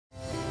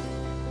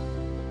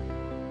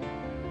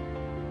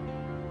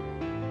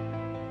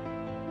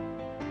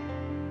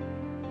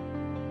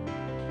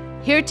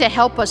here to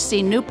help us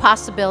see new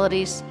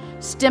possibilities,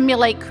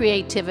 stimulate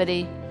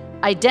creativity,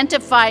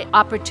 identify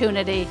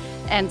opportunity,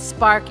 and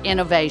spark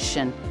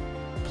innovation.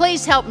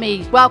 Please help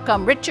me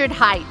welcome Richard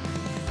Height.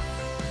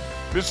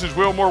 Mrs.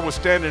 Wilmore was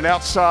standing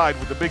outside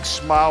with a big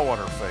smile on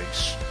her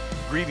face,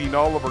 greeting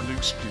all of her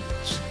new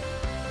students.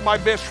 My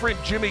best friend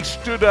Jimmy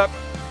stood up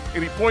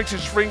and he points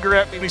his finger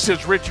at me and he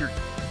says, "Richard,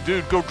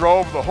 dude, go draw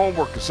over the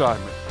homework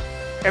assignment."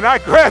 And I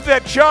grabbed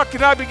that chalk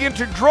and I began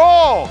to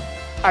draw.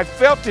 I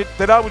felt it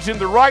that I was in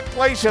the right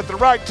place at the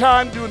right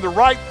time doing the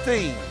right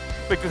thing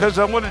because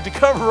I wanted to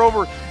cover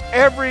over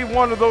every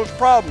one of those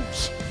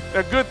problems.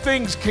 Now, good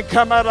things can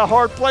come out of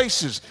hard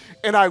places.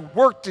 And I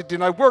worked it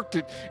and I worked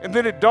it. And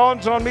then it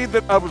dawns on me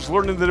that I was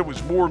learning that it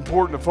was more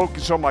important to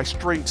focus on my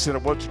strengths than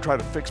it was to try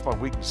to fix my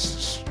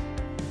weaknesses.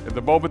 And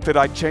the moment that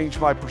I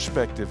changed my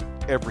perspective,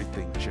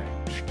 everything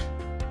changed.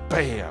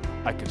 Bam,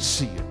 I could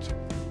see it.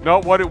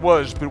 Not what it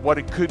was, but what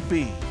it could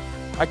be.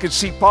 I could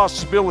see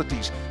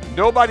possibilities.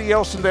 Nobody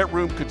else in that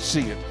room could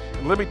see it.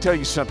 And let me tell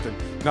you something,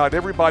 not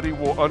everybody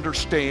will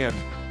understand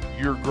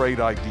your great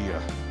idea,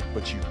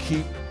 but you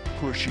keep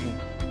pushing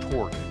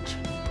toward it.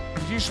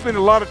 If you spend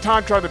a lot of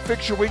time trying to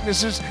fix your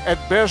weaknesses, at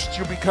best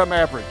you'll become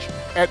average.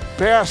 At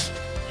best,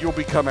 you'll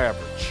become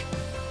average.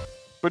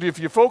 But if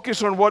you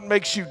focus on what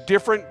makes you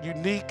different,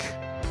 unique,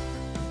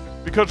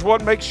 because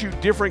what makes you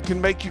different can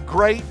make you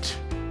great,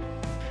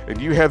 and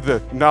you have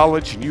the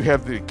knowledge and you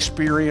have the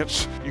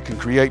experience, you can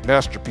create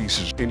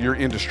masterpieces in your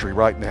industry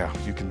right now.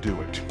 You can do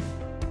it.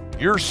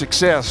 Your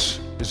success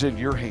is in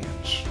your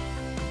hands.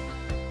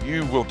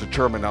 You will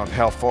determine on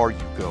how far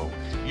you go.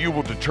 You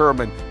will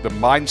determine the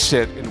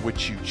mindset in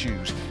which you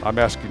choose. I'm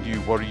asking you,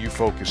 what are you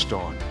focused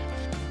on?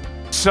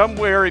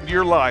 Somewhere in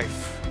your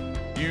life,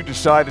 you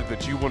decided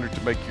that you wanted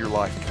to make your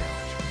life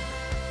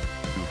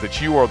count.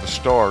 That you are the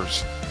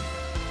stars,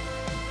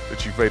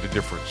 that you've made a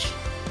difference.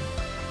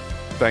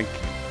 Thank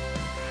you.